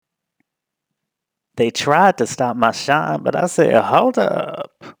They tried to stop my shine, but I said, hold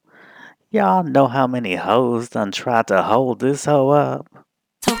up. Y'all know how many hoes done tried to hold this hoe up?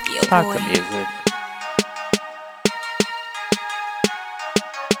 Tokyo Talk boy. the music.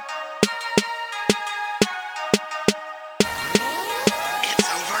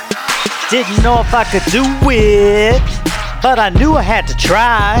 Didn't know if I could do it, but I knew I had to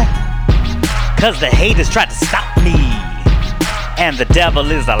try. Cause the haters tried to stop me, and the devil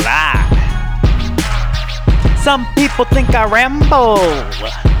is a lie. Some people think I ramble,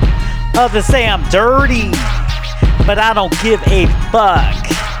 others say I'm dirty, but I don't give a fuck.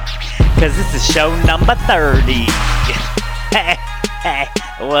 Cause this is show number 30. Hey, hey,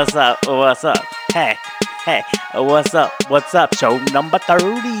 what's up? What's up? Hey, hey, what's up? Show number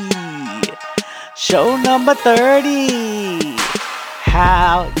 30. Show number 30.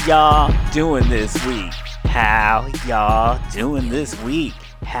 How y'all doing this week? How y'all doing this week?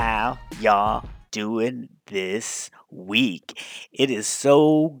 How y'all doing this week? It is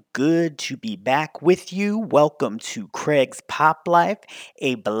so good to be back with you. Welcome to Craig's Pop Life,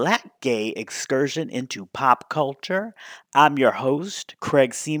 a black gay excursion into pop culture. I'm your host,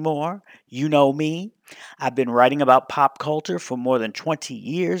 Craig Seymour. You know me. I've been writing about pop culture for more than 20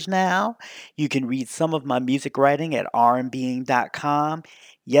 years now. You can read some of my music writing at rnbeing.com.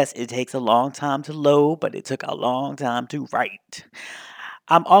 Yes, it takes a long time to load, but it took a long time to write.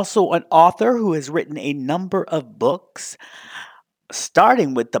 I'm also an author who has written a number of books,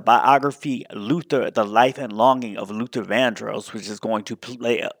 starting with the biography Luther, The Life and Longing of Luther Vandross, which is going to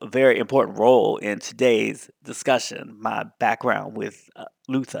play a very important role in today's discussion, my background with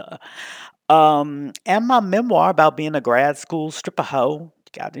Luther. And my memoir about being a grad school stripper hoe.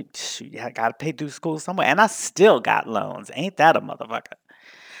 Gotta pay through school somewhere. And I still got loans. Ain't that a motherfucker?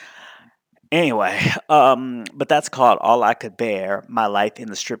 Anyway, but that's called All I Could Bear, My Life in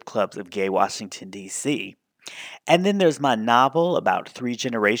the Strip Clubs of Gay Washington, D.C. And then there's my novel about three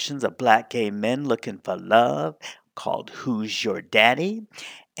generations of black gay men looking for love called Who's Your Daddy?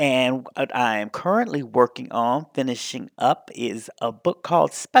 And what I am currently working on finishing up is a book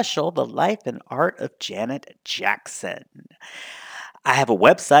called Special: The Life and Art of Janet Jackson. I have a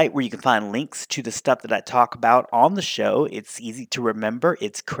website where you can find links to the stuff that I talk about on the show. It's easy to remember.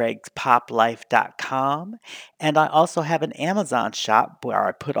 It's craigspoplife.com. And I also have an Amazon shop where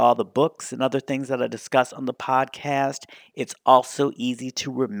I put all the books and other things that I discuss on the podcast. It's also easy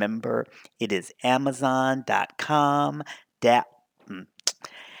to remember. It is amazon.com. mm,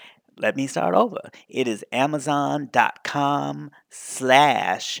 Let me start over. It is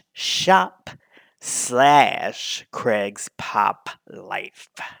amazon.com/shop/Craig's Pop Life.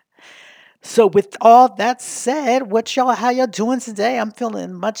 So with all that said, how y'all doing today? I'm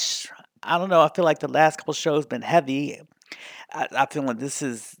feeling much. I don't know. I feel like the last couple shows been heavy. I feel like this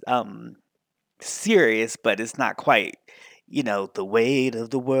is serious, but it's not quite. The weight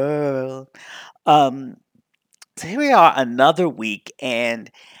of the world. Um, so here we are, another week, and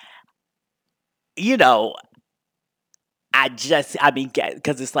you know, I mean,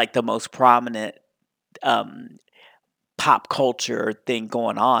 because it's like the most prominent um, pop culture thing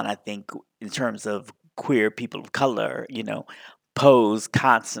going on, I think, in terms of queer people of color, Pose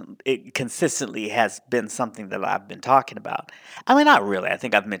it consistently has been something that I've been talking about. I mean, not really. I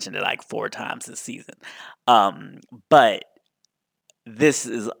think I've mentioned it like 4 times this season. Um, but this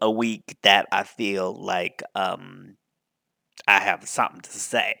is a week that I feel like I have something to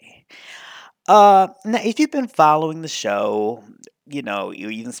say. Now, if you've been following the show, you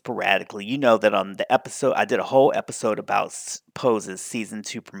even sporadically, you know that on the episode, I did a whole episode about Pose's season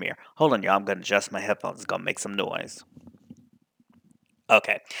 2 premiere. Hold on, y'all. I'm gonna adjust my headphones. It's gonna make some noise.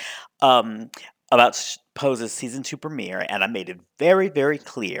 Okay. Um, about Pose's season 2 premiere, and I made it very, very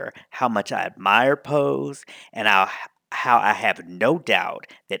clear how much I admire Pose and how I have no doubt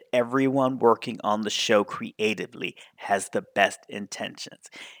that everyone working on the show creatively has the best intentions.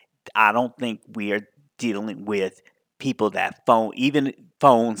 I don't think we are dealing with people that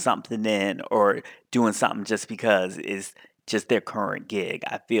phone something in or doing something just because it's just their current gig.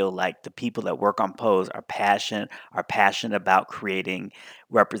 I feel like the people that work on Pose are passionate about creating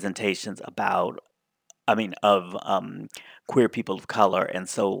representations of queer people of color. And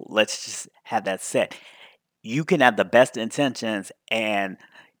so let's just have that set. You can have the best intentions and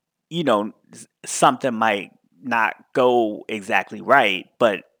something might not go exactly right,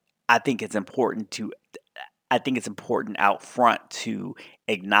 but I think it's important to I think it's important out front to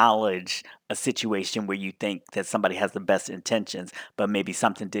acknowledge a situation where you think that somebody has the best intentions, but maybe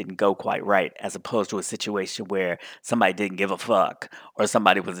something didn't go quite right, as opposed to a situation where somebody didn't give a fuck or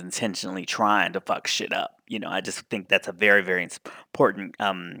somebody was intentionally trying to fuck shit up. I just think that's a very, very important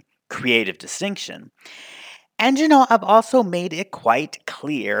creative distinction. And I've also made it quite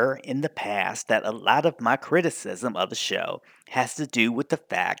clear in the past that a lot of my criticism of the show has to do with the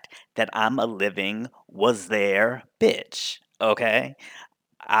fact that I'm a living was there bitch. Okay?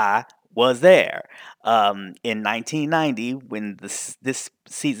 I was there. In 1990, when this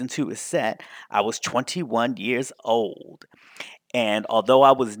season 2 is set, I was 21 years old. And although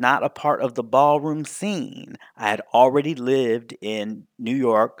I was not a part of the ballroom scene, I had already lived in New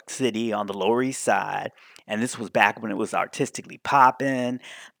York City on the Lower East Side. And this was back when it was artistically poppin',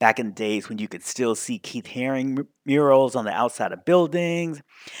 back in the days when you could still see Keith Haring murals on the outside of buildings.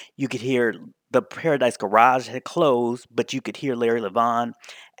 You could hear the Paradise Garage had closed, but you could hear Larry Levon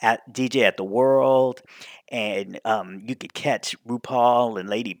at DJ at the World, and you could catch RuPaul and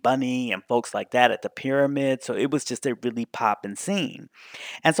Lady Bunny and folks like that at the Pyramid. So it was just a really poppin' scene.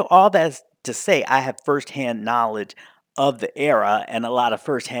 And so all that's to say, I have firsthand knowledge of the era and a lot of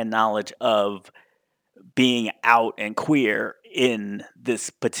firsthand knowledge of being out and queer in this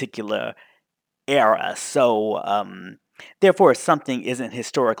particular era. So, therefore, if something isn't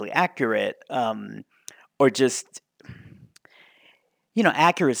historically accurate, or just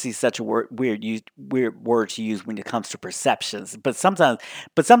accuracy is such a weird word to use when it comes to perceptions. But sometimes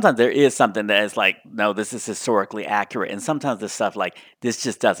there is something that is like, no, this is historically accurate, and sometimes there's stuff like this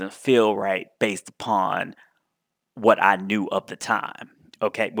just doesn't feel right based upon what I knew of the time.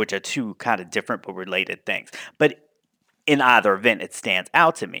 Okay, which are two kind of different but related things. But in either event, it stands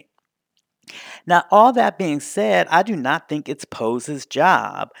out to me. Now, all that being said, I do not think it's Pose's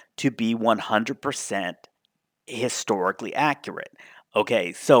job to be 100% historically accurate.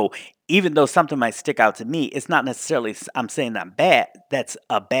 Okay, so even though something might stick out to me, it's not necessarily I'm saying that's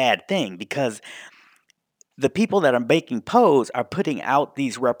a bad thing, because the people that are making Pose are putting out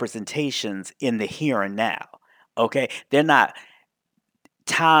these representations in the here and now. Okay, they're not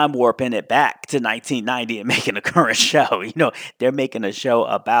time warping it back to 1990 and making a current show. They're making a show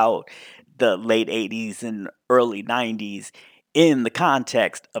about the late 80s and early 90s in the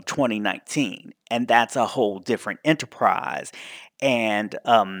context of 2019. And that's a whole different enterprise. And,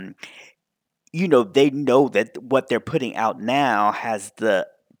 they know that what they're putting out now has the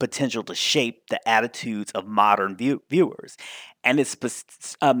potential to shape the attitudes of modern viewers. And it's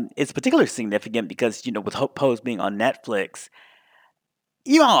particularly significant because, with Pose being on Netflix,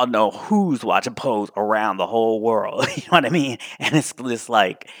 you all know who's watching Pose around the whole world. You know what I mean? And it's just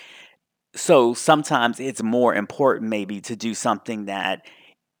like, so sometimes it's more important maybe to do something that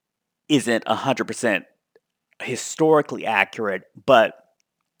isn't 100% historically accurate, but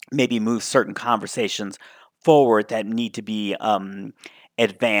maybe move certain conversations forward that need to be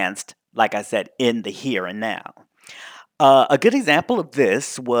advanced, like I said, in the here and now. A good example of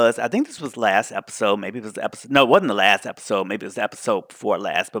this was, I think this was last episode. Maybe it was the episode. No, it wasn't the last episode. Maybe it was the episode before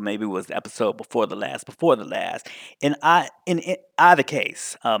last, but maybe it was the episode before the last, before the last. In either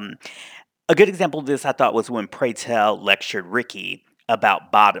case, a good example of this I thought was when Pray Tell lectured Ricky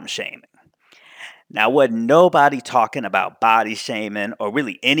about bottom shaming. Now, wasn't nobody talking about body shaming or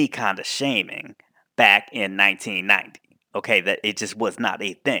really any kind of shaming back in 1990. Okay, that it just was not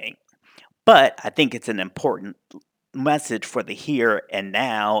a thing. But I think it's an important message for the here and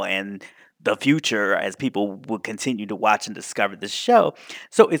now and the future as people will continue to watch and discover this show.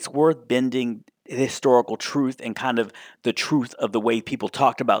 So it's worth bending historical truth and kind of the truth of the way people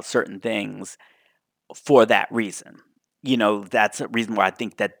talked about certain things for that reason. That's a reason why I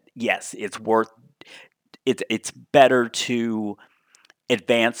think that yes, it's better to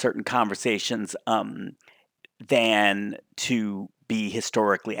advance certain conversations than to be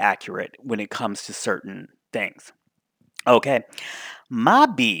historically accurate when it comes to certain things. Okay. My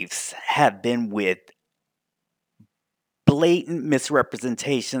beefs have been with blatant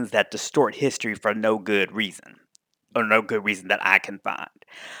misrepresentations that distort history for no good reason, or no good reason that I can find.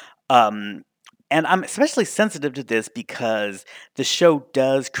 Um, and I'm especially sensitive to this because the show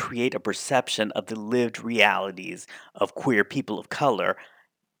does create a perception of the lived realities of queer people of color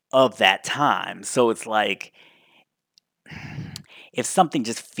of that time. So it's like, if something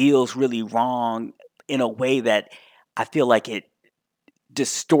just feels really wrong in a way that I feel like it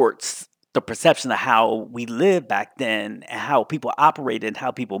distorts the perception of how we lived back then and how people operated and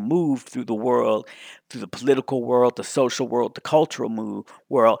how people moved through the world, through the political world, the social world, the cultural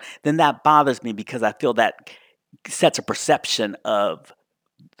world, then that bothers me because I feel that sets a perception of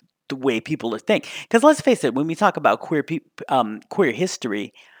the way people are think. Because let's face it, when we talk about queer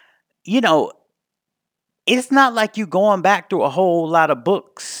history, you know, it's not like you going back through a whole lot of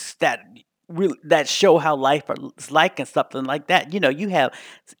books that really that show how life is like and something like that. You have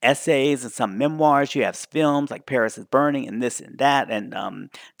essays and some memoirs, you have films like Paris is Burning and this and that, and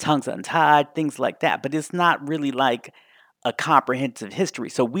Tongues Untied, things like that. But it's not really like a comprehensive history.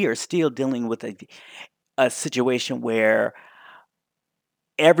 So we are still dealing with a situation where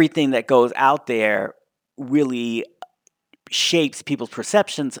everything that goes out there really shapes people's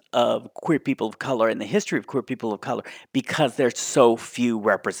perceptions of queer people of color and the history of queer people of color because there's so few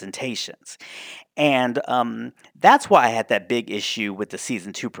representations. And that's why I had that big issue with the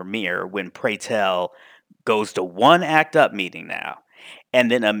season 2 premiere when Pray Tell goes to one ACT UP meeting now and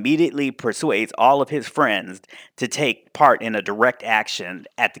then immediately persuades all of his friends to take part in a direct action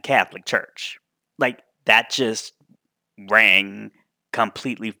at the Catholic Church. Like, that just rang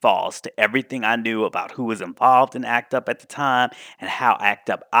completely false to everything I knew about who was involved in ACT UP at the time and how ACT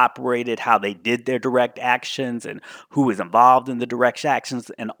UP operated, how they did their direct actions, and who was involved in the direct actions,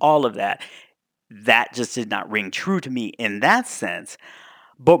 and all of that. That just did not ring true to me in that sense.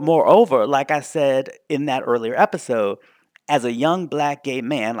 But moreover, like I said in that earlier episode, as a young black gay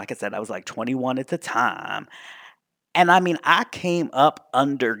man, like I said, I was like 21 at the time. And I mean, I came up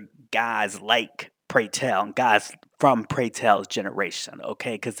under guys like Pray Tell and guys from Pray Tell's generation,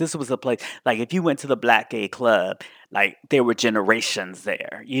 okay? Because this was a place, like, if you went to the Black Gay Club, like, there were generations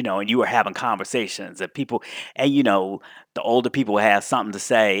there, and you were having conversations and people, and, the older people would have something to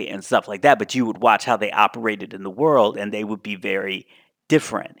say and stuff like that, but you would watch how they operated in the world and they would be very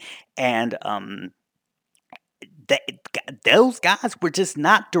different. And, that those guys were just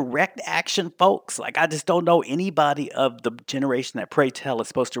not direct action folks. Like, I just don't know anybody of the generation that Pray Tell is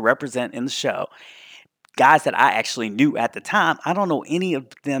supposed to represent in the show. Guys that I actually knew at the time, I don't know any of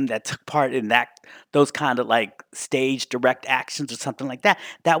them that took part in those kind of like stage direct actions or something like that.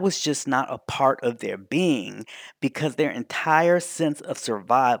 That was just not a part of their being because their entire sense of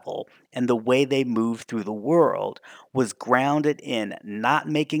survival and the way they moved through the world was grounded in not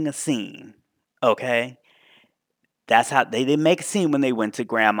making a scene. Okay? That's how they didn't make a scene when they went to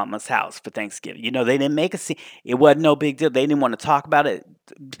grandmama's house for Thanksgiving. They didn't make a scene. It wasn't no big deal. They didn't want to talk about it.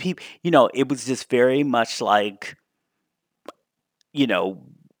 People, it was just very much like, you know,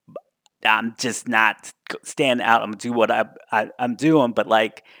 I'm just not standing out. I'm gonna do what I'm doing. But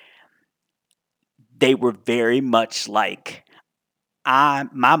like, they were very much like,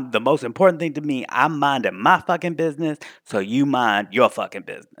 the most important thing to me, I'm minding my fucking business, so you mind your fucking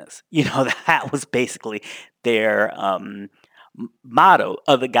business. That was basically their motto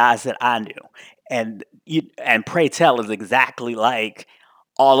of the guys that I knew. And Pray Tell is exactly like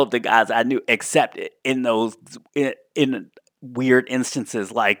all of the guys I knew, except in those in weird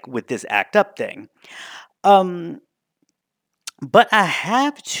instances like with this ACT UP thing. But I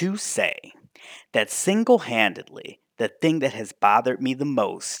have to say that single-handedly, the thing that has bothered me the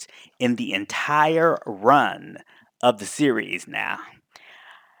most in the entire run of the series now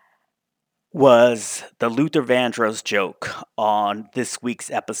was the Luther Vandross joke on this week's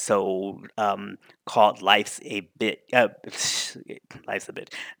episode called "Life's a Bit." Life's a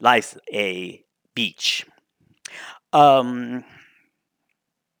bit. Life's a beach. Not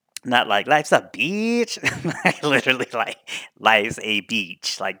like life's a beach. Like, literally, like, life's a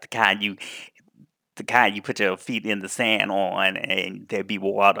beach, like the kind you put your feet in the sand on and there be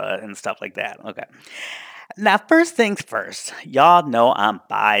water and stuff like that. Okay. Now, first things first, y'all know I'm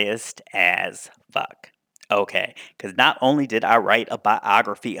biased as fuck. Okay. Because not only did I write a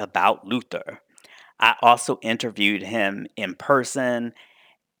biography about Luther, I also interviewed him in person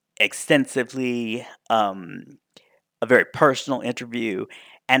extensively. A very personal interview,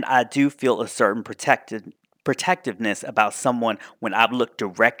 and I do feel a certain protectiveness about someone when I look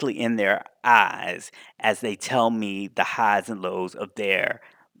directly in their eyes as they tell me the highs and lows of their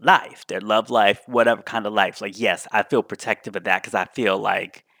life, their love life, whatever kind of life. Like, yes, I feel protective of that because I feel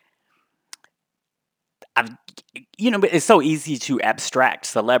like I've, it's so easy to abstract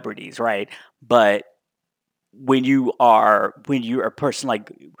celebrities, right? But when you're a person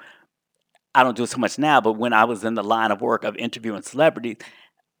like, I don't do it so much now, but when I was in the line of work of interviewing celebrities,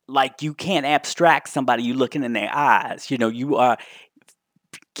 like, you can't abstract somebody you looking in their eyes. You are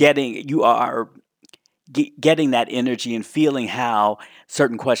getting that energy and feeling how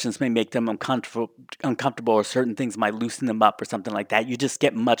certain questions may make them uncomfortable, or certain things might loosen them up or something like that. You just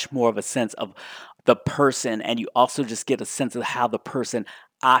get much more of a sense of the person, and you also just get a sense of how the person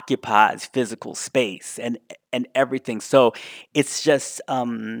occupies physical space and everything. So it's just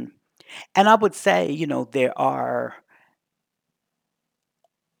and I would say, there are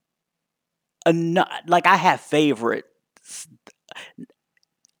like, I have favorites.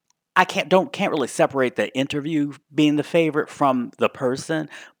 I can't really separate the interview being the favorite from the person,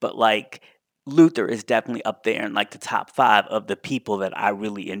 but like, Luther is definitely up there in like the top 5 of the people that I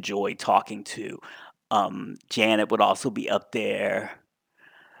really enjoy talking to. Janet would also be up there.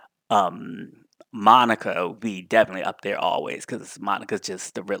 Um, Monica would be definitely up there always because Monica's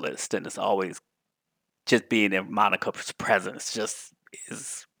just the realest, and it's always just being in Monica's presence just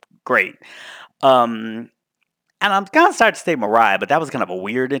is great. Um, and I'm gonna start to say Mariah, but that was kind of a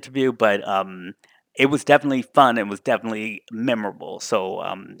weird interview, but it was definitely fun. It was definitely memorable. So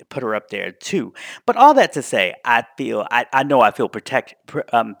put her up there too. But all that to say, I know I feel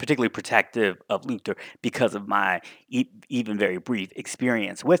particularly protective of Luther because of my even very brief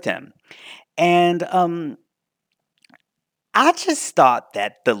experience with him. And I just thought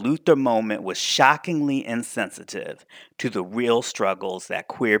that the Luther moment was shockingly insensitive to the real struggles that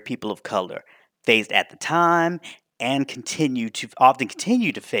queer people of color faced at the time and continue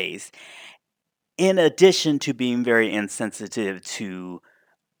to face, in addition to being very insensitive to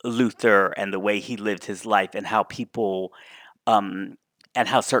Luther and the way he lived his life um, and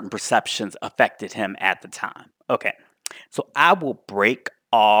how certain perceptions affected him at the time. Okay, so I will break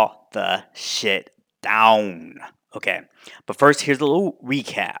all the shit down. Okay, but first, here's a little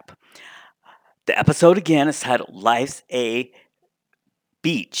recap. The episode again is titled Life's a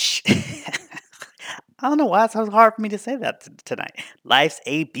Beach. I don't know why it's so hard for me to say that tonight. Life's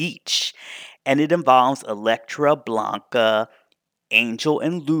a Beach. And it involves Electra, Blanca, Angel,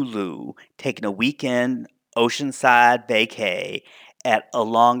 and Lulu taking a weekend oceanside vacay at a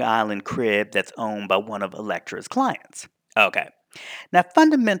Long Island crib that's owned by one of Electra's clients. Okay. Now,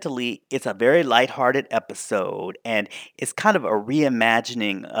 fundamentally, it's a very lighthearted episode, and it's kind of a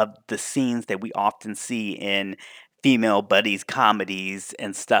reimagining of the scenes that we often see in female buddies comedies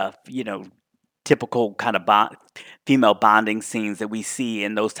and stuff. Typical kind of female bonding scenes that we see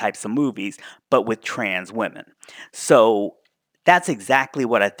in those types of movies, but with trans women. So that's exactly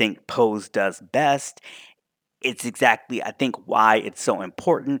what I think Pose does best. It's exactly, I think, why it's so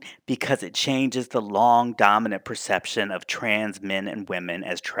important because it changes the long dominant perception of trans men and women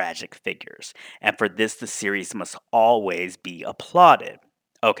as tragic figures. And for this, the series must always be applauded.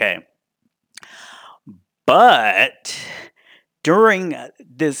 Okay. But during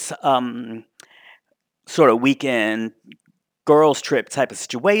this sort of weekend girls trip type of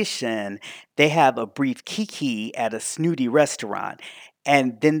situation, they have a brief kiki at a snooty restaurant,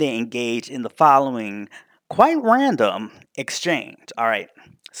 and then they engage in the following quite random exchange. All right.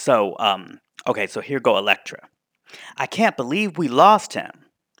 So, okay, so here go Electra. I can't believe we lost him.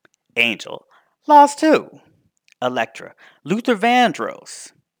 Angel. Lost who? Electra. Luther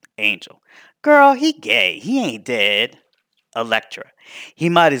Vandross. Angel. Girl, he gay. He ain't dead. Electra. He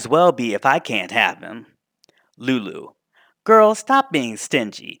might as well be if I can't have him. Lulu. Girl, stop being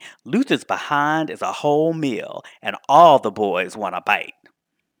stingy. Luther's behind is a whole meal, and all the boys want a bite.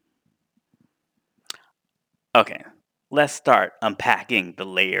 Okay, let's start unpacking the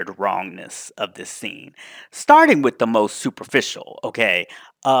layered wrongness of this scene. Starting with the most superficial, okay?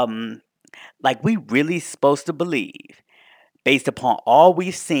 Um, like we really supposed to believe, based upon all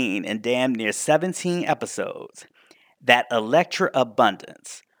we've seen in damn near 17 episodes, that Electra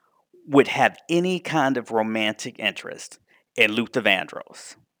Abundance would have any kind of romantic interest in Luther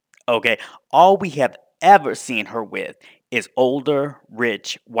Vandross. Okay, all we have ever seen her with is older,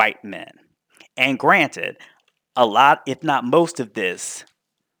 rich white men. And granted, a lot, if not most of this,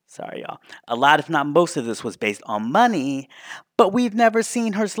 sorry y'all, a lot, if not most of this was based on money, but we've never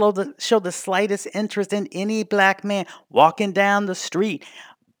seen her show the slightest interest in any black man walking down the street,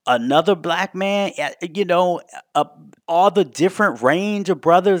 another black man, uh, all the different range of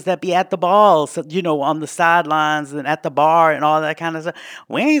brothers that be at the balls, so, on the sidelines and at the bar and all that kind of stuff.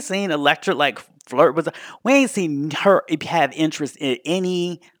 We ain't seen Electra like flirt with. We ain't seen her have interest in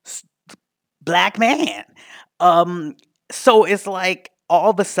any black man. Um, so it's like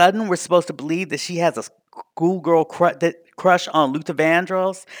all of a sudden we're supposed to believe that she has a schoolgirl crush on Luther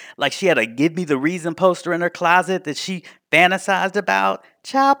Vandross. Like she had a "Give Me the Reason" poster in her closet that she fantasized about.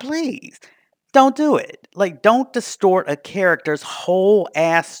 Child, please. Don't do it. Like, don't distort a character's whole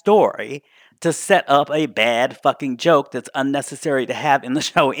ass story to set up a bad fucking joke that's unnecessary to have in the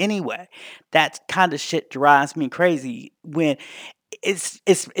show anyway. That kind of shit drives me crazy when it's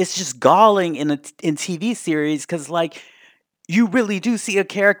just galling in TV series because like you really do see a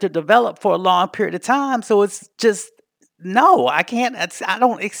character develop for a long period of time. So it's just no, I can't. I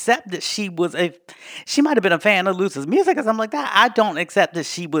don't accept that she might have been a fan of Luther's music or something like that. I don't accept that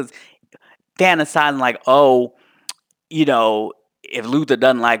she was fantasizing like, oh, if Luther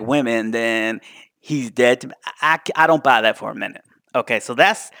doesn't like women, then he's dead to me. I don't buy that for a minute. Okay, so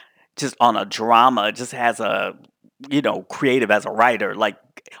that's just on a drama, just as a, creative as a writer. Like,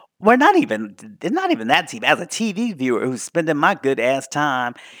 we're not even it's not even that deep. As a TV viewer who's spending my good ass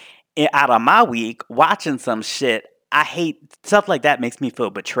time out of my week watching some shit, I hate stuff like that. Makes me feel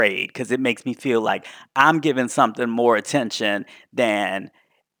betrayed because it makes me feel like I'm giving something more attention than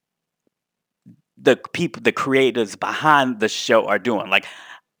the people, the creators behind the show are doing. Like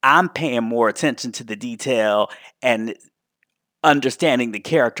I'm paying more attention to the detail and understanding the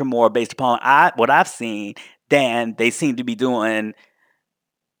character more based upon what I've seen than they seem to be doing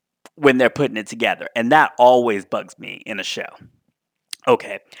when they're putting it together. And that always bugs me in a show.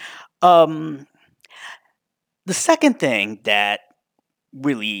 Okay. Um the second thing that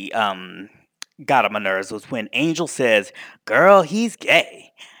really got on my nerves was when Angel says, "Girl, he's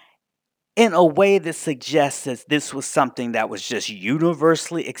gay." In a way that suggests that this was something that was just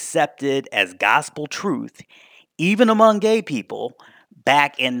universally accepted as gospel truth, even among gay people,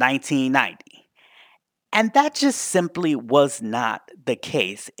 back in 1990. And that just simply was not the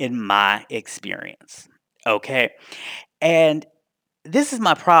case in my experience. Okay. And this is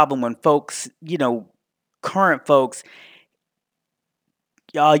my problem when folks, current folks,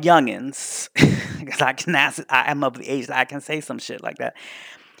 y'all youngins, because I am of the age that I can say some shit like that.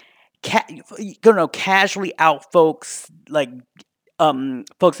 Casually out folks like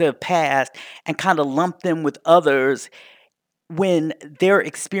folks that have passed and kind of lump them with others when their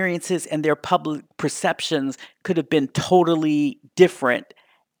experiences and their public perceptions could have been totally different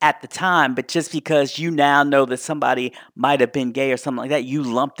at the time, but just because you now know that somebody might have been gay or something like that, you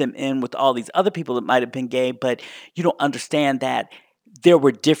lump them in with all these other people that might have been gay, but you don't understand that there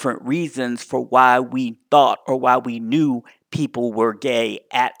were different reasons for why we thought or why we knew people were gay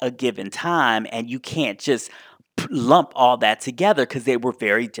at a given time, and you can't just lump all that together because they were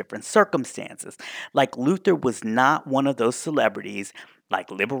very different circumstances. Like Luther was not one of those celebrities like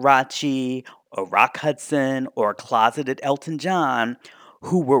Liberace or Rock Hudson or closeted Elton John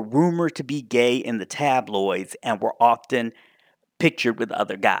who were rumored to be gay in the tabloids and were often pictured with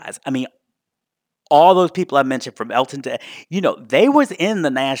other guys. I mean, all those people I mentioned from Elton to, they was in the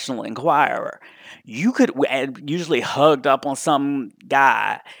National Enquirer. You could and usually hugged up on some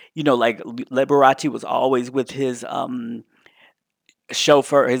guy, like Liberace was always with his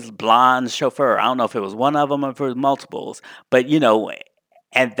chauffeur, his blonde chauffeur. I don't know if it was one of them or if it was multiples, but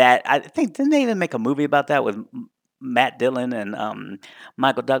and that I think didn't they even make a movie about that with Matt Dillon and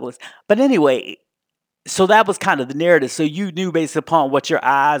Michael Douglas? But anyway, so that was kind of the narrative. So you knew based upon what your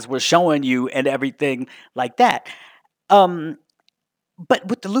eyes were showing you and everything like that. Um, but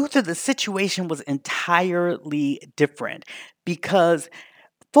with the Luther, the situation was entirely different because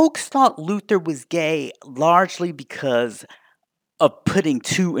folks thought Luther was gay largely because of putting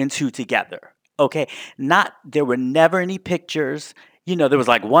two and two together. Okay. Not, there were never any pictures. There was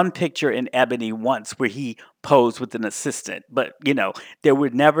like one picture in Ebony once where he posed with an assistant, but there were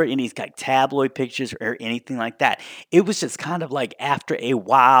never any like tabloid pictures or anything like that. It was just kind of like after a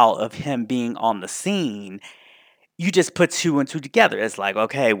while of him being on the scene, you just put two and two together. It's like,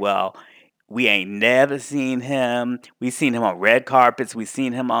 okay, well, we ain't never seen him. We seen him on red carpets. We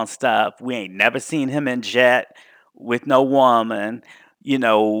seen him on stuff. We ain't never seen him in jet with no woman, you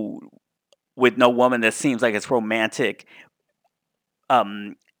know, with no woman that seems like it's romantic,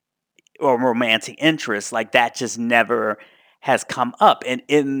 um, or romantic interest. Like that just never has come up. And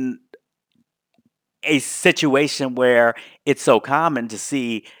in a situation where it's so common to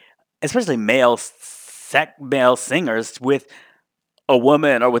see, especially male singers with a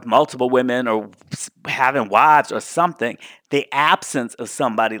woman or with multiple women or having wives or something, the absence of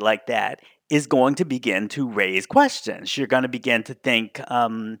somebody like that is going to begin to raise questions. You're going to begin to think,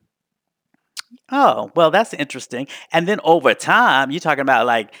 oh, well, that's interesting. And then over time, you're talking about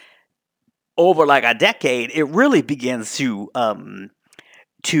like over like a decade, it really begins to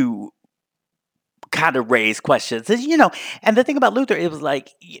kind of raise questions. And the thing about Luther, it was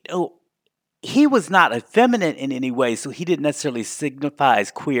like, he was not effeminate in any way, so he didn't necessarily signify as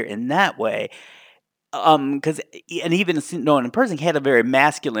queer in that way. Because and even known in person, he had a very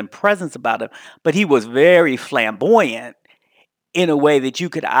masculine presence about him, but he was very flamboyant in a way that you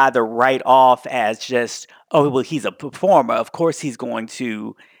could either write off as just, oh, well, he's a performer. Of course, he's going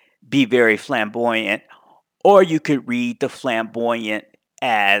to be very flamboyant, or you could read the flamboyant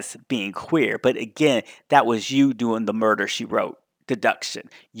as being queer. But again, that was you doing the murder she wrote deduction.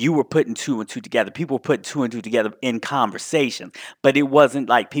 You were putting two and two together. People were putting two and two together in conversation, but it wasn't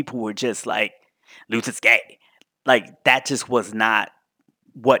like people were just like, Luther's gay. Like that just was not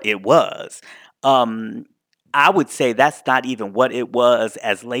what it was. Um, I would say that's not even what it was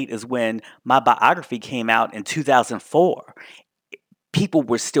as late as when my biography came out in 2004. People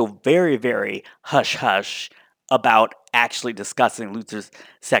were still very, very hush hush about actually discussing Luther's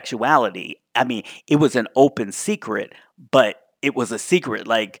sexuality. I mean, it was an open secret, but it was a secret.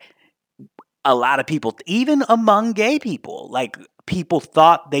 Like, a lot of people, even among gay people, like, people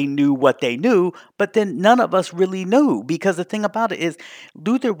thought they knew what they knew, but then none of us really knew, because the thing about it is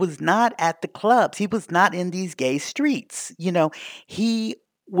Luther was not at the clubs. He was not in these gay streets. He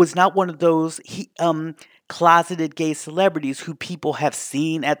was not one of those closeted gay celebrities who people have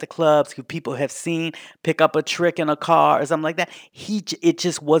seen at the clubs, who people have seen pick up a trick in a car or something like that. It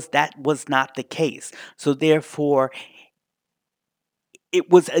just was not the case. So therefore, it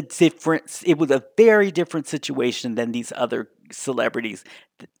was a very different situation than these other celebrities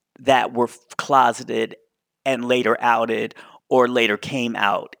that were closeted and later outed or later came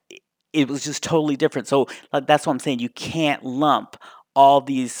out. It was just totally different. So, like, that's what I'm saying. You can't lump all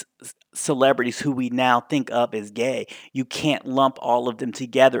these celebrities who we now think of as gay. You can't lump all of them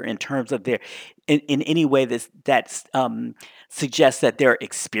together in terms of in any way that's suggests that their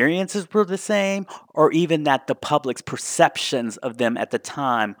experiences were the same, or even that the public's perceptions of them at the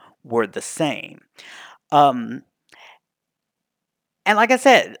time were the same. Um, and like I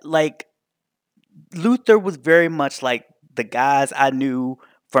said, like, Luther was very much like the guys I knew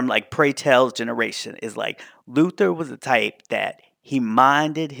from, like, Pray Tell's generation. Is like, Luther was the type that he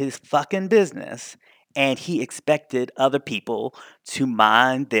minded his fucking business, and he expected other people to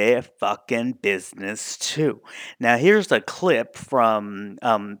mind their fucking business too. Now, here's a clip from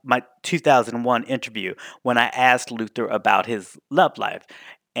my 2001 interview when I asked Luther about his love life.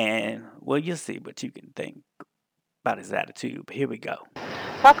 And, well, you'll see what you can think about his attitude. But here we go.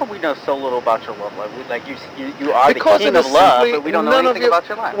 How come we know so little about your love life? Like, you are Because the king of love, but we don't know anything about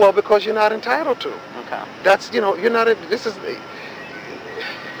your life. Well, because you're not entitled to. Okay. That's, you're not. This is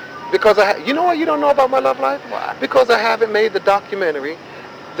because you know what you don't know about my love life? Why? Because I haven't made the documentary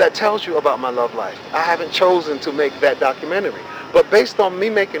that tells you about my love life. I haven't chosen to make that documentary. But based on me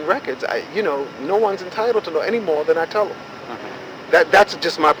making records, no one's entitled to know any more than I tell them. That's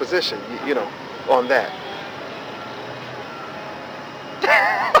just my position, on that.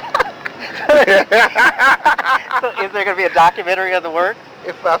 So is there going to be a documentary of the work?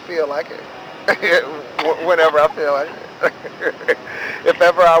 If I feel like it. Whenever I feel like it. If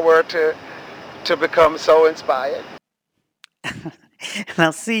ever I were to become so inspired. Now,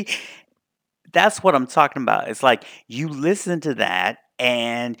 see, that's what I'm talking about. It's like, you listen to that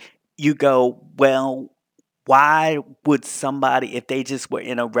and you go, well, why would somebody, if they just were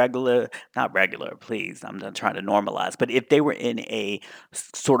in a not regular, please, I'm not trying to normalize, but if they were in a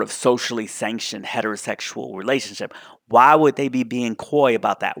sort of socially sanctioned heterosexual relationship, why would they be being coy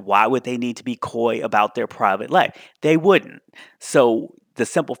about that? Why would they need to be coy about their private life? They wouldn't. So the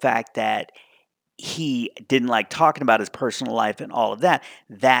simple fact that he didn't like talking about his personal life and all of that,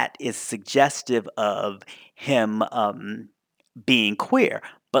 that is suggestive of him being queer.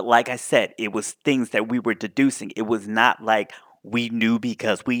 But like I said, it was things that we were deducing. It was not like we knew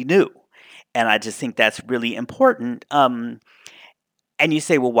because we knew. And I just think that's really important. And you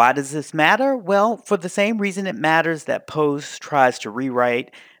say, well, why does this matter? Well, for the same reason it matters that Post tries to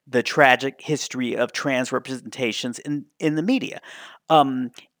rewrite the tragic history of trans representations in the media.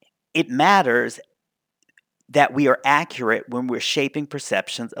 It matters that we are accurate when we're shaping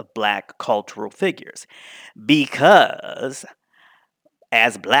perceptions of Black cultural figures, because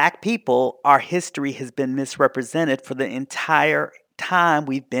as Black people, our history has been misrepresented for the entire time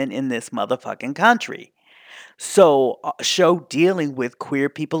we've been in this motherfucking country. So, a show dealing with queer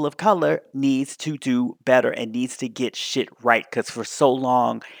people of color needs to do better and needs to get shit right, because for so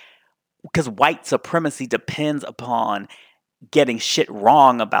long, because white supremacy depends upon getting shit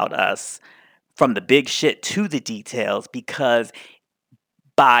wrong about us, from the big shit to the details, because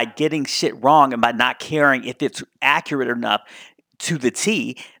by getting shit wrong and by not caring if it's accurate enough to the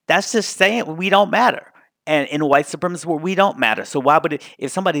T, that's just saying we don't matter. And in a white supremacist world, we don't matter. So why would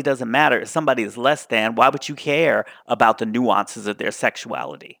if somebody doesn't matter, if somebody is less than, why would you care about the nuances of their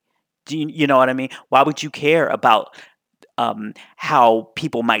sexuality? Do you know what I mean? Why would you care about how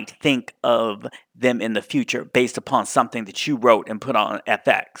people might think of them in the future based upon something that you wrote and put on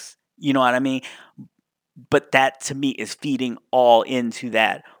FX? You know what I mean? But that, to me, is feeding all into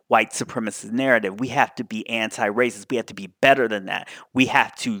that white supremacist narrative. We have to be anti-racist. We have to be better than that. We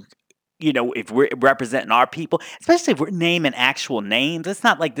have to, if we're representing our people, especially if we're naming actual names, it's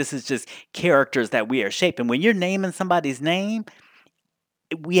not like this is just characters that we are shaping. When you're naming somebody's name,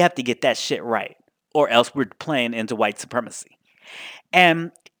 we have to get that shit right, or else we're playing into white supremacy.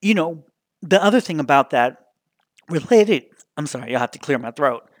 And, the other thing about that related, I'm sorry, you'll have to clear my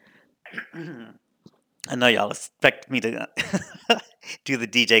throat. I know y'all expect me to Do the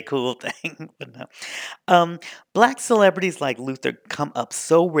DJ Cool thing. But no. Um, Black celebrities like Luther come up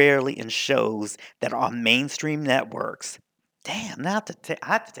so rarely in shows that are on mainstream networks. Damn, now I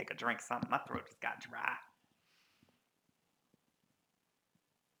have to take a drink of something. My throat just got dry.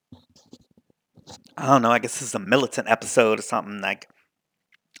 I don't know. I guess this is a militant episode or something. Like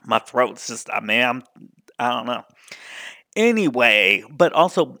my throat's just. I mean, I don't know. Anyway, but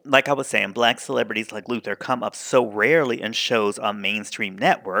also, like I was saying, black celebrities like Luther come up so rarely in shows on mainstream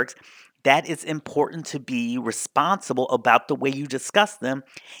networks that it's important to be responsible about the way you discuss them,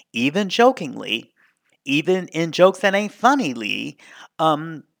 even jokingly, even in jokes that ain't funny, Lee,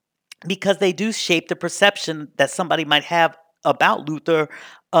 um, because they do shape the perception that somebody might have about Luther.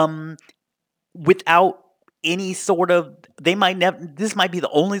 Um, Without any sort of, they might never, this might be the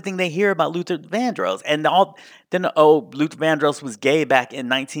only thing they hear about Luther Vandross, and all then, oh, Luther Vandross was gay back in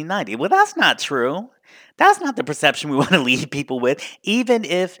 1990. Well, that's not true. That's not the perception we want to leave people with, even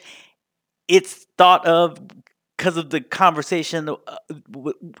if it's thought of because of the conversation,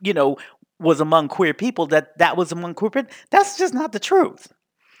 you know, was among queer people, that was among queer people. That's just not the truth.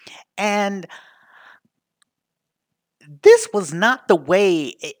 And this was not the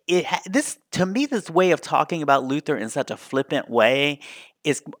way this, to me, this way of talking about Luther in such a flippant way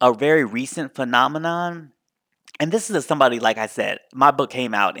is a very recent phenomenon. And this is as somebody, like I said, my book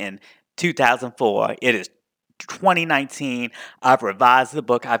came out in 2004. It is 2019. I've revised the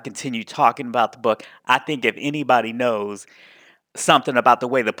book. I've continued talking about the book. I think if anybody knows something about the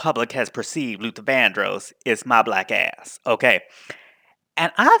way the public has perceived Luther Vandross, it's my black ass. Okay.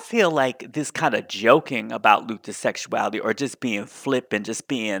 And I feel like this kind of joking about Luther's sexuality, or just being flippant, just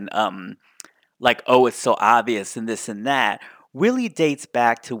being like, oh, it's so obvious and this and that, really dates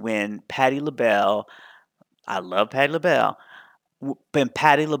back to when Patti LaBelle, I love Patti LaBelle, when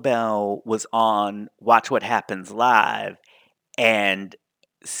Patti LaBelle was on Watch What Happens Live and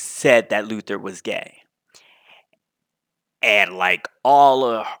said that Luther was gay. And like all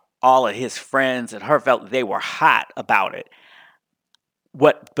of his friends and her felt they were hot about it.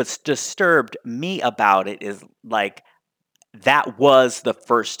 What but disturbed me about it is like that was the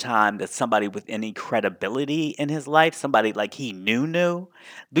first time that somebody with any credibility in his life, somebody like he knew.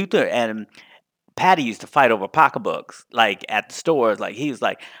 Luther and Patty used to fight over pocketbooks, like at the stores. Like he was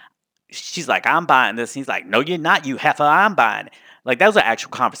like, she's like, I'm buying this. He's like, no, you're not, you heifer, I'm buying it. Like those are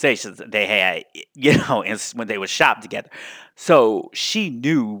actual conversations that they had, when they would shop together. So she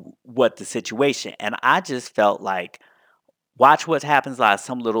knew what the situation, and I just felt like Watch What Happens Live,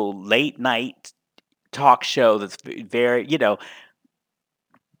 some little late night talk show that's very,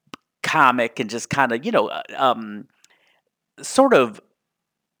 comic and just kind of, sort of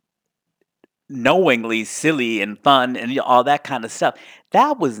knowingly silly and fun and all that kind of stuff.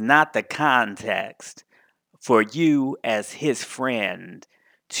 That was not the context for you as his friend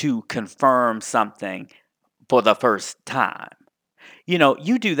to confirm something for the first time.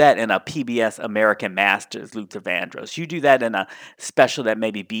 You do that in a PBS American Masters, Luther Vandross. You do that in a special that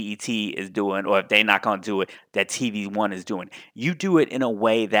maybe BET is doing, or if they're not going to do it, that TV One is doing. You do it in a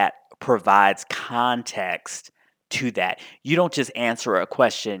way that provides context to that. You don't just answer a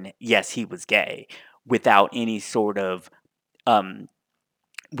question, yes, he was gay, without any sort of um,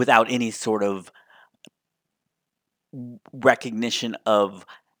 without any sort of recognition of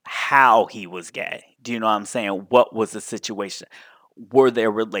how he was gay. Do you know what I'm saying? What was the situation? Were there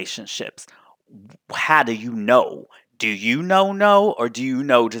relationships? How do you know? Do you know no, or do you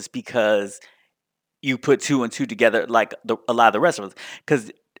know just because you put two and two together like a lot of the rest of us?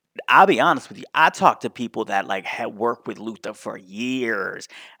 Because I'll be honest with you, I talked to people that like had worked with Luther for years,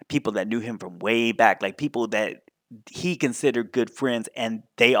 people that knew him from way back, like people that he considered good friends and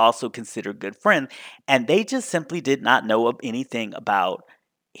they also considered good friends, and they just simply did not know of anything about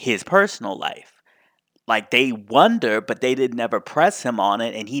his personal life. Like they wonder, but they did never press him on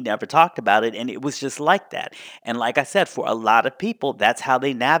it and he never talked about it, and it was just like that. And like I said, for a lot of people, that's how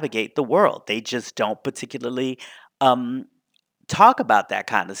they navigate the world. They just don't particularly um talk about that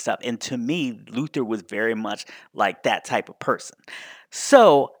kind of stuff. And to me, Luther was very much like that type of person.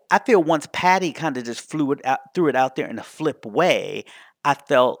 So I feel once Patty kind of just threw it out there in a flip way, I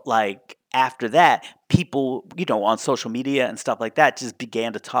felt like after that, people, on social media and stuff like that, just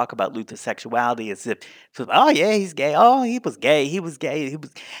began to talk about Luther's sexuality as if, oh yeah, he's gay. Oh, he was gay. He was gay.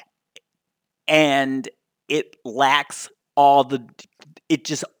 And it lacks all the, it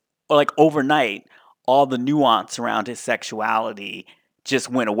just, like overnight, all the nuance around his sexuality just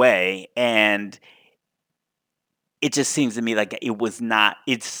went away, and it just seems to me like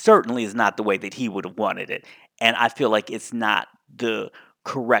it certainly is not the way that he would have wanted it, and I feel like it's not the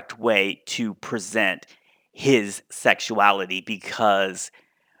correct way to present his sexuality, because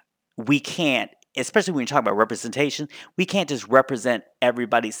we can't, especially when you talk about representation, we can't just represent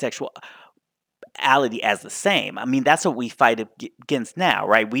everybody's sexuality as the same. I mean, that's what we fight against now,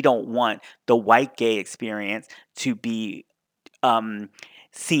 right? We don't want the white gay experience to be um,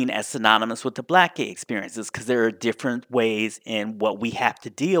 seen as synonymous with the black gay experiences, because there are different ways in what we have to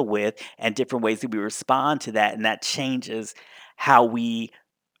deal with and different ways that we respond to that, and that changes how we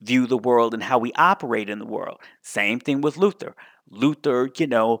view the world and how we operate in the world. Same thing with Luther. Luther,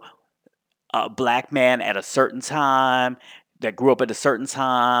 a black man at a certain time that grew up at a certain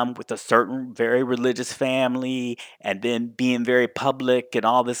time with a certain very religious family, and then being very public and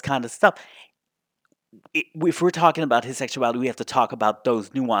all this kind of stuff. If we're talking about his sexuality, we have to talk about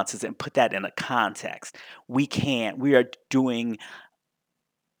those nuances and put that in a context. We can't. We are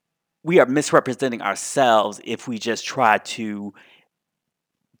misrepresenting ourselves if we just try to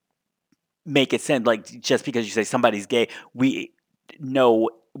make it sound like just because you say somebody's gay, we know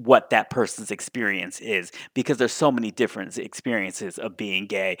what that person's experience is, because there's so many different experiences of being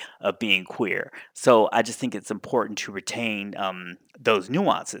gay, of being queer. So I just think it's important to retain those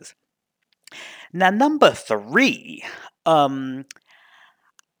nuances. Now, number three, um,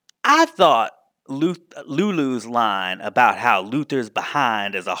 I thought Lulu's line about how Luther's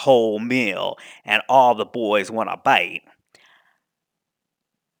behind is a whole meal and all the boys want a bite.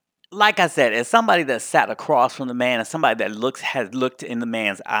 Like I said, as somebody that sat across from the man and somebody that has looked in the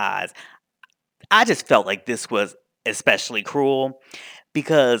man's eyes, I just felt like this was especially cruel,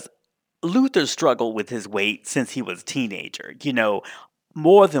 because Luther struggled with his weight since he was a teenager,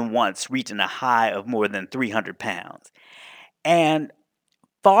 more than once reaching a high of more than 300 pounds. And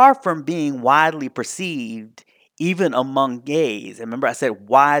far from being widely perceived, even among gays, and remember I said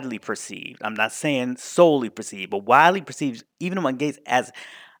widely perceived, I'm not saying solely perceived, but widely perceived, even among gays, as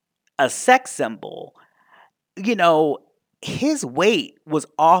a sex symbol, you know, his weight was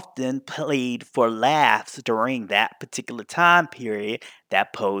often played for laughs during that particular time period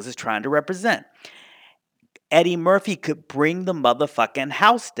that Pose is trying to represent. Eddie Murphy could bring the motherfucking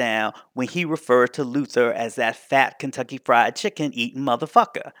house down when he referred to Luther as that fat Kentucky Fried Chicken eating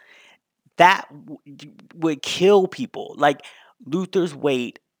motherfucker. That would kill people. Like, Luther's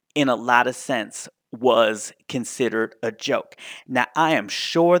weight, in a lot of sense, was considered a joke. Now, I am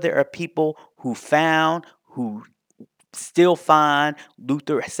sure there are people who still find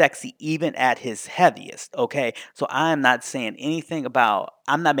Luther sexy even at his heaviest, okay? So I am not saying anything about,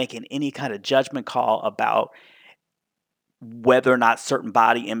 I'm not making any kind of judgment call about whether or not certain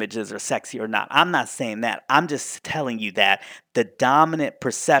body images are sexy or not. I'm not saying that. I'm just telling you that the dominant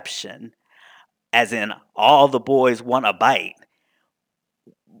perception, as in all the boys want a bite,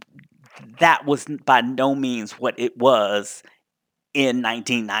 that was by no means what it was in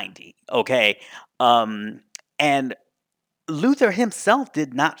 1990, okay? And Luther himself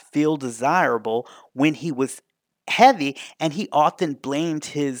did not feel desirable when he was heavy, and he often blamed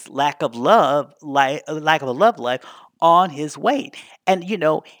his lack of a love life on his weight. And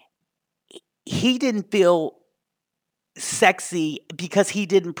he didn't feel sexy because he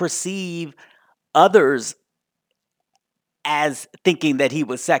didn't perceive others as thinking that he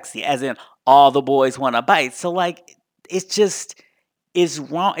was sexy, as in all the boys want to bite. So, like, it's just is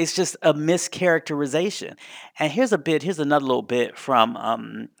wrong. It's just a mischaracterization. And here's another little bit from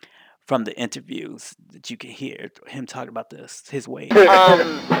the interviews that you can hear him talk about this, his weight. You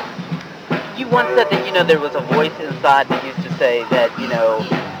once said that there was a voice inside that used to say that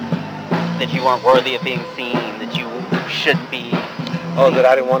that you weren't worthy of being seen, that you shouldn't be. Oh, that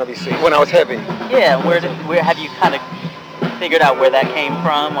I didn't want to be seen when I was heavy. Yeah, where have you kind of figured out where that came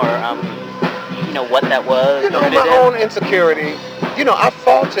from, or what that was? My own insecurity. I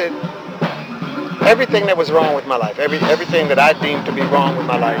faulted everything that was wrong with my life. Everything that I deemed to be wrong with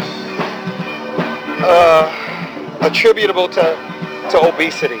my life, attributable to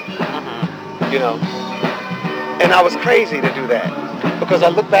obesity. And I was crazy to do that, because I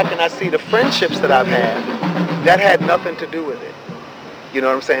look back and I see the friendships that I've had that had nothing to do with it. You know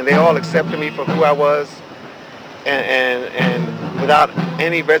what I'm saying? They all accepted me for who I was, and without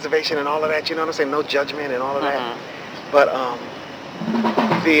any reservation and all of that. You know what I'm saying? No judgment and all of that. But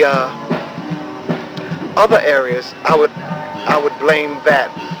the other areas, I would blame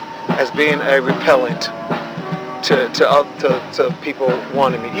that as being a repellent to people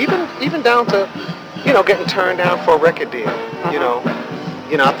wanting me. Even down to getting turned down for a record deal.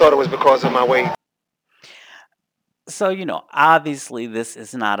 I thought it was because of my weight. So, obviously this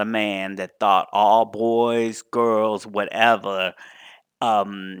is not a man that thought all boys, girls, whatever,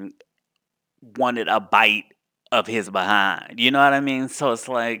 um, wanted a bite of his behind. You know what I mean? So it's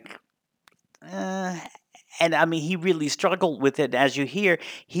like, And I mean, he really struggled with it. As you hear,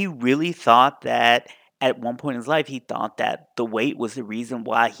 he really thought that at one point in his life, he thought that the weight was the reason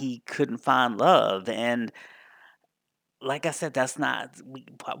why he couldn't find love. And like I said, that's not,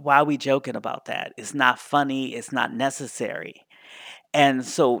 why are we joking about that? It's not funny. It's not necessary. And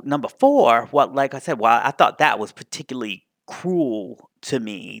so, number four, what, like I said, while I thought that was particularly cruel to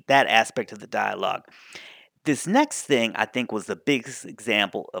me, that aspect of the dialogue. This next thing I think was the biggest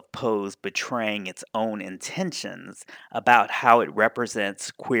example of Pose betraying its own intentions about how it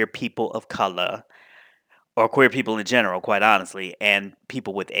represents queer people of color, or queer people in general, quite honestly, and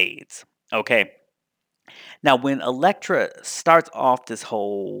people with AIDS. Okay. Now, when Elektra starts off this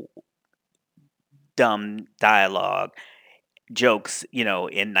whole dumb dialogue, jokes, in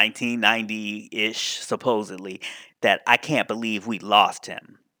 1990-ish, supposedly, that I can't believe we lost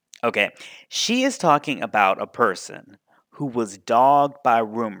him. Okay. She is talking about a person who was dogged by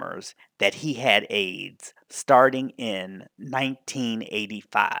rumors that he had AIDS starting in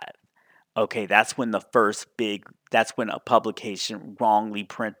 1985. Okay, that's when a publication wrongly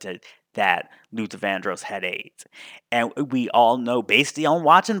printed that Luther Vandross had AIDS. And we all know, based on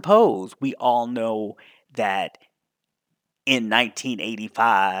watching Pose, we all know that in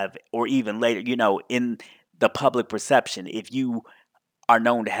 1985 or even later, in the public perception, if you are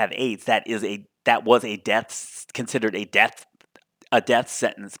known to have AIDS, that was a considered a death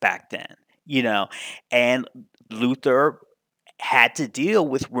sentence back then, and Luther had to deal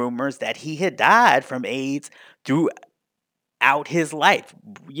with rumors that he had died from AIDS throughout his life.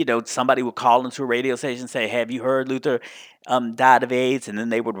 Somebody would call into a radio station and say, "Have you heard Luther died of AIDS?" And then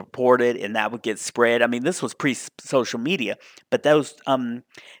they would report it, and that would get spread. I mean, this was pre-social media, but those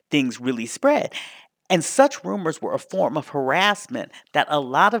things really spread. And such rumors were a form of harassment that a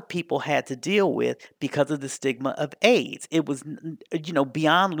lot of people had to deal with because of the stigma of AIDS. It was,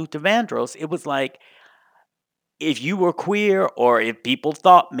 beyond Luther Vandross. It was like, if you were queer, or if people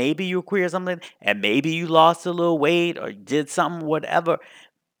thought maybe you were queer or something, and maybe you lost a little weight or did something, whatever,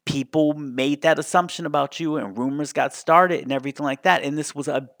 people made that assumption about you and rumors got started and everything like that. And this was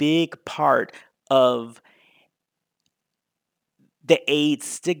a big part of the AIDS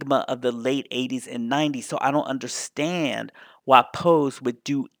stigma of the late 80s and 90s. So I don't understand why Pose would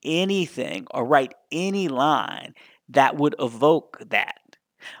do anything or write any line that would evoke that.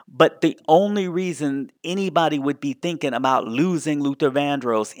 But the only reason anybody would be thinking about losing Luther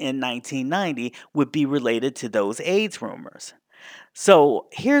Vandross in 1990 would be related to those AIDS rumors. So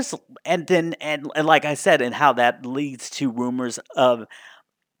and like I said, and how that leads to rumors of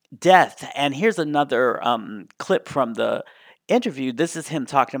death. And here's another clip from the interview. This is him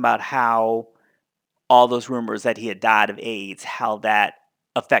talking about how all those rumors that he had died of AIDS, how that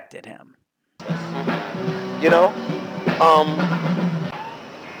affected him. You know,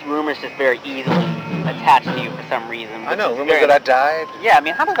 Rumors just very easily attached to you for some reason. I know, rumors that I died. Yeah, I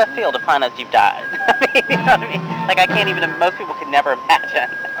mean, how does that feel to find out you've died? I mean, you know what I mean? Like, I can't even, most people could never imagine.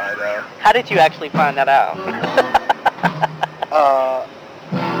 I know. How did you actually find that out?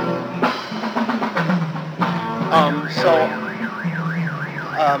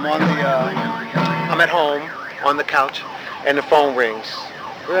 I'm at home on the couch, and the phone rings.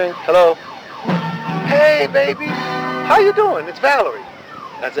 Ring. Hello. Hey, baby. How you doing? It's Valerie.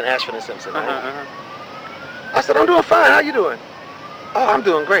 That's an Ashford and Simpson, right? I said, I'm doing fine. How you doing? Oh, I'm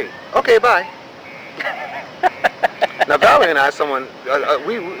doing great. Okay, bye. Now, Valerie and I,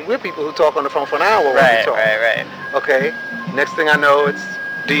 we're people who talk on the phone for an hour when we talk. Right. Okay. Next thing I know, it's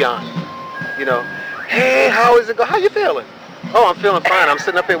Dion. Hey, how is it going? How you feeling? Oh, I'm feeling fine. I'm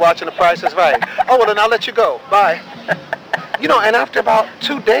sitting up here watching The Price is Right. Oh, well, then I'll let you go. Bye. And after about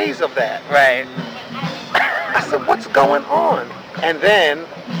 2 days of that, Right. I said, what's going on? And then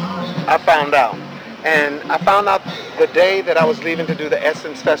I found out. And I found out the day that I was leaving to do the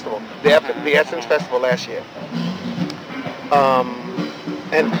Essence Festival, the Essence Festival last year.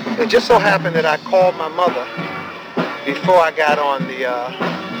 And it just so happened that I called my mother before I got on the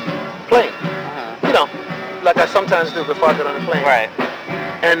plane. Like I sometimes do before I get on the plane. Right.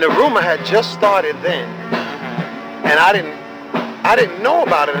 And the rumor had just started then. And I didn't know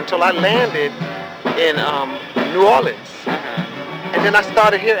about it until I landed in New Orleans. And then I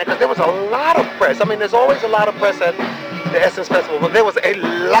started hearing, because there was a lot of press. I mean, there's always a lot of press at the Essence Festival, but there was a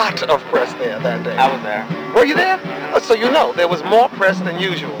lot of press there that day. I was there. Were you there? So there was more press than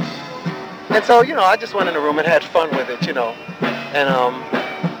usual. And so, I just went in the room and had fun with it, And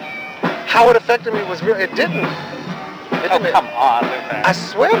how it affected me was really, it didn't. Come on, Luther. I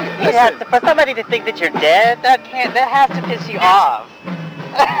swear to you. For somebody to think that you're dead, that has to piss you off.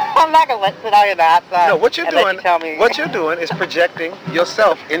 I'm not gonna sit out in the hot sun. No, what you're and let doing, you tell me. what you're doing is projecting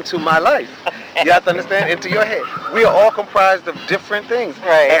yourself into my life. You have to understand, into your head. We are all comprised of different things,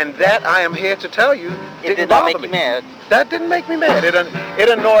 Right. and that I am here to tell you It didn't did not bother make me. you mad. That didn't make me mad. It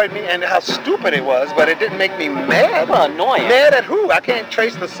annoyed me and how stupid it was, but it didn't make me mad. Well, annoying. Mad at who? I can't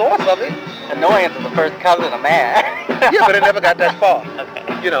trace the source of it. Annoyance is the first cousin of mad. Yeah, but it never got that far.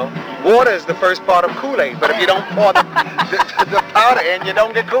 Okay. You know, water is the first part of Kool-Aid, but if you don't pour the powder in, you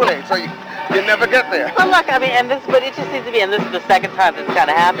don't get Kool-Aid. So you never get there. But look, I mean, but it just seems to be, and this is the second time this kind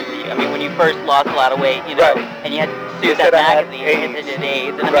of happened to you. I mean, when you first lost a lot of weight, you know, Right. and you had You sued said that I had magazine, AIDS. and it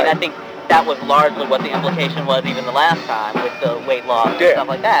AIDS, and I Right. mean, I think that was largely what the implication was even the last time with the weight loss and Yeah. stuff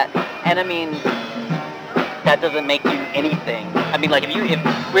like that. And I mean, that doesn't make you anything. I mean, like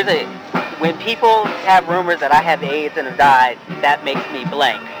when people have rumors that I have AIDS and have died, that makes me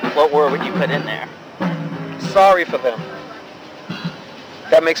blank. What word would you put in there? Sorry for them.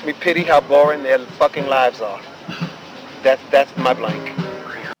 That makes me pity how boring their fucking lives are. That's my blank.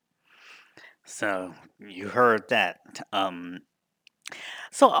 So you heard that.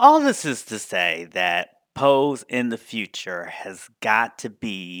 So all this is to say that Pose in the future has got to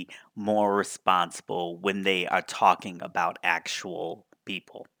be more responsible when they are talking about actual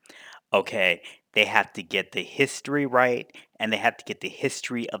people. Okay, they have to get the history right, and they have to get the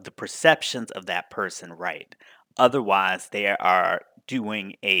history of the perceptions of that person right. Otherwise, they are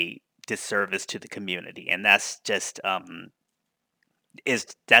doing a disservice to the community, and that's just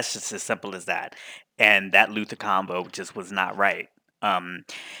as simple as that. And that Luther combo just was not right. Um,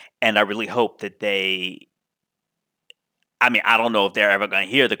 and I really hope that they. I mean, I don't know if they're ever going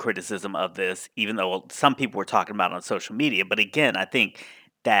to hear the criticism of this, even though some people were talking about it on social media. But again, I think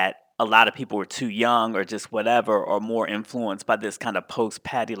that a lot of people were too young or just whatever, or more influenced by this kind of post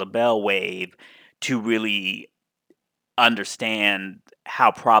Patti LaBelle wave to really understand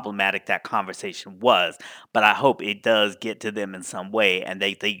how problematic that conversation was. But I hope it does get to them in some way and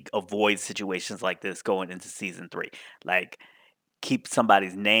they avoid situations like this going into season 3. Like, keep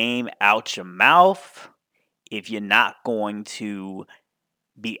somebody's name out your mouth if you're not going to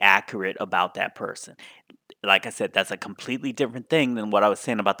be accurate about that person. Like I said, that's a completely different thing than what I was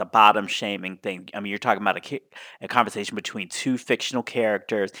saying about the bottom shaming thing. I mean, you're talking about a conversation between two fictional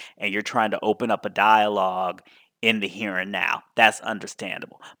characters, and you're trying to open up a dialogue in the here and now. That's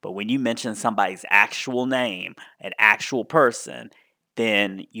understandable. But when you mention somebody's actual name, an actual person,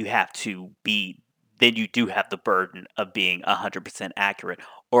 then then you do have the burden of being 100% accurate.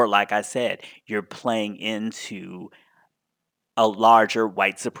 Or, like I said, you're playing into a larger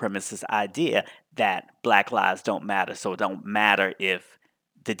white supremacist idea that black lives don't matter. So it don't matter if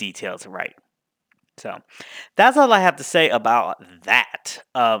the details are right. So that's all I have to say about that.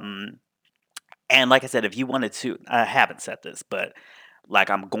 And like I said, if you wanted to, I haven't said this, but like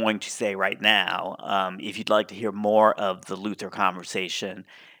I'm going to say right now, if you'd like to hear more of the Luther conversation,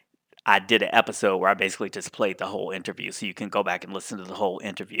 I did an episode where I basically just played the whole interview. So you can go back and listen to the whole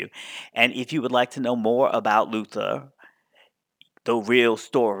interview. And if you would like to know more about Luther, the real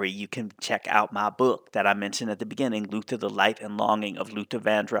story, you can check out my book that I mentioned at the beginning, Luther, the Life and Longing of Luther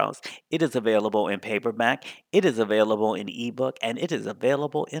Vandross. It is available in paperback, it is available in ebook, and it is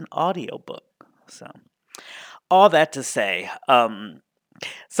available in audiobook. So, all that to say, now,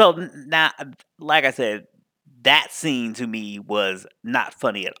 like I said, that scene to me was not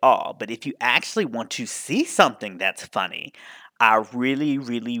funny at all. But if you actually want to see something that's funny, I really,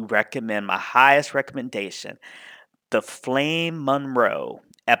 really recommend my highest recommendation, the Flame Monroe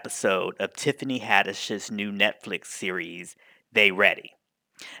episode of Tiffany Haddish's new Netflix series, They Ready.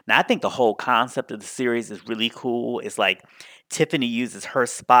 Now, I think the whole concept of the series is really cool. It's like Tiffany uses her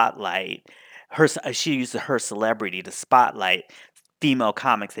spotlight, she uses her celebrity to spotlight female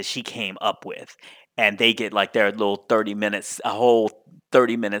comics that she came up with. And they get like their little 30 minutes, a whole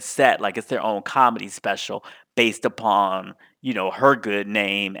 30-minute set, like it's their own comedy special based upon, her good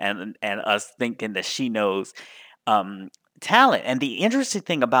name and us thinking that she knows um, talent. And the interesting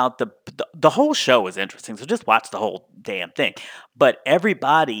thing about the whole show is interesting. So just watch the whole damn thing. But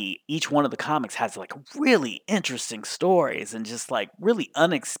everybody, each one of the comics has like really interesting stories and just like really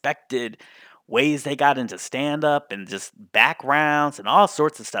unexpected ways they got into stand up and just backgrounds and all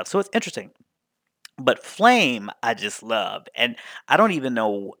sorts of stuff. So it's interesting. But Flame, I just love. And I don't even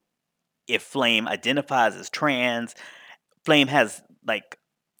know if Flame identifies as trans. Flame has like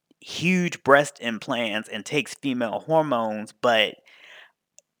huge breast implants and takes female hormones, but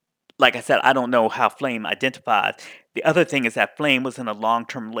like I said, I don't know how Flame identifies. The other thing is that Flame was in a long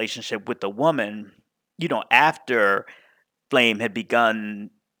term relationship with a woman, after Flame had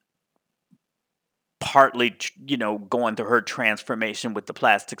begun partly, going through her transformation with the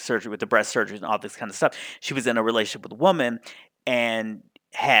plastic surgery, with the breast surgery, and all this kind of stuff. She was in a relationship with a woman and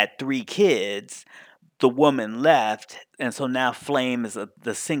had 3 kids. The woman left, and so now Flame is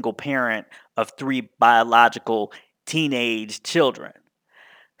the single parent of 3 biological teenage children.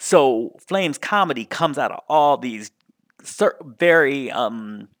 So Flame's comedy comes out of all these very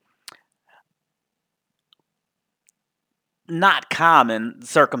not common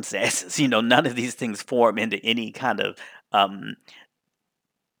circumstances. None of these things form into any kind of um,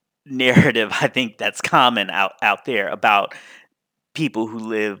 narrative. I think that's common out there about people who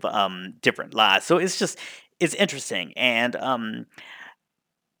live different lives. So it's interesting, and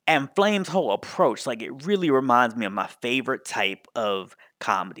Flame's whole approach, like, it really reminds me of my favorite type of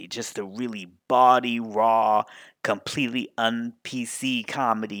comedy, just the really bawdy, raw, completely un-PC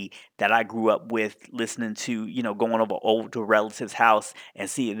comedy that I grew up with listening to, going over older relatives' house and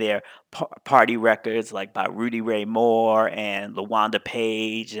seeing their party records, like by Rudy Ray Moore and LaWanda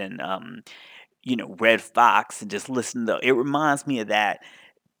Page and, Red Fox, and just listen to it reminds me of that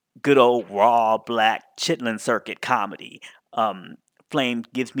good old raw black chitlin circuit comedy. Um, Flame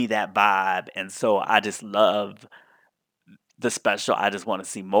gives me that vibe, and so I just love the special. I just want to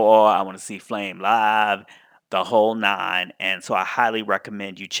see more. I want to see Flame live, the whole nine, and so I highly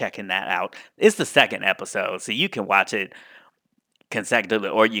recommend you checking that out. It's the second episode, so you can watch it consecutively,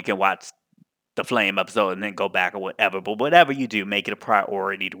 or you can watch the Flame episode and then go back or whatever. But whatever you do, make it a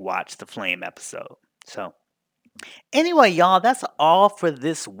priority to watch the Flame episode. So anyway, y'all, that's all for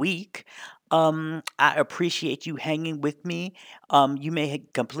this week. I appreciate you hanging with me. You may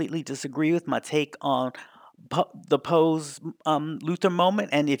completely disagree with my take on the Pose Luther moment,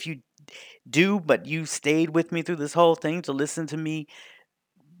 and if you do, but you stayed with me through this whole thing to listen to me,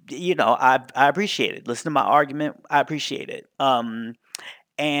 I appreciate it. Listen to my argument, I appreciate it.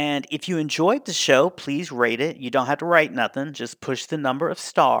 And if you enjoyed the show, please rate it. You don't have to write nothing, just push the number of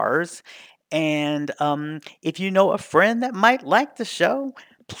stars. And if you know a friend that might like the show,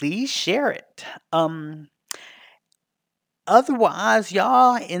 please share it. Otherwise,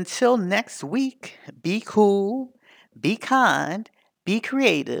 y'all, until next week, be cool, be kind, be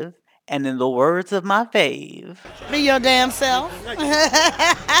creative, and in the words of my fave, Be your damn self.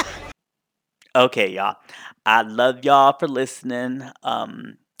 okay, y'all, I love y'all for listening.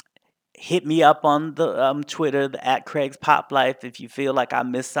 Hit me up on the Twitter, at Craig's Pop Life, if you feel like I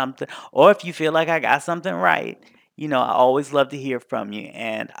missed something, or if you feel like I got something right. I always love to hear from you,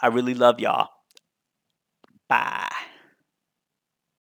 and I really love y'all. Bye.